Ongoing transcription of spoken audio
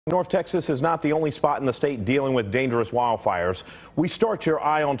North Texas is not the only spot in the state dealing with dangerous wildfires. We start your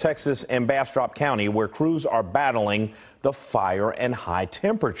eye on Texas and Bastrop County, where crews are battling the fire and high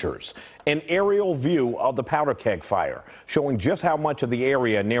temperatures. An aerial view of the powder keg fire showing just how much of the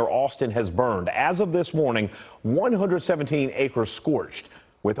area near Austin has burned. As of this morning, 117 acres scorched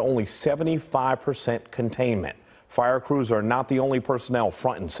with only 75% containment. Fire crews are not the only personnel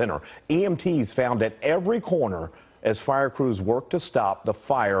front and center. EMTs found at every corner as fire crews work to stop the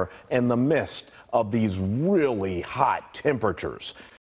fire in the midst of these really hot temperatures.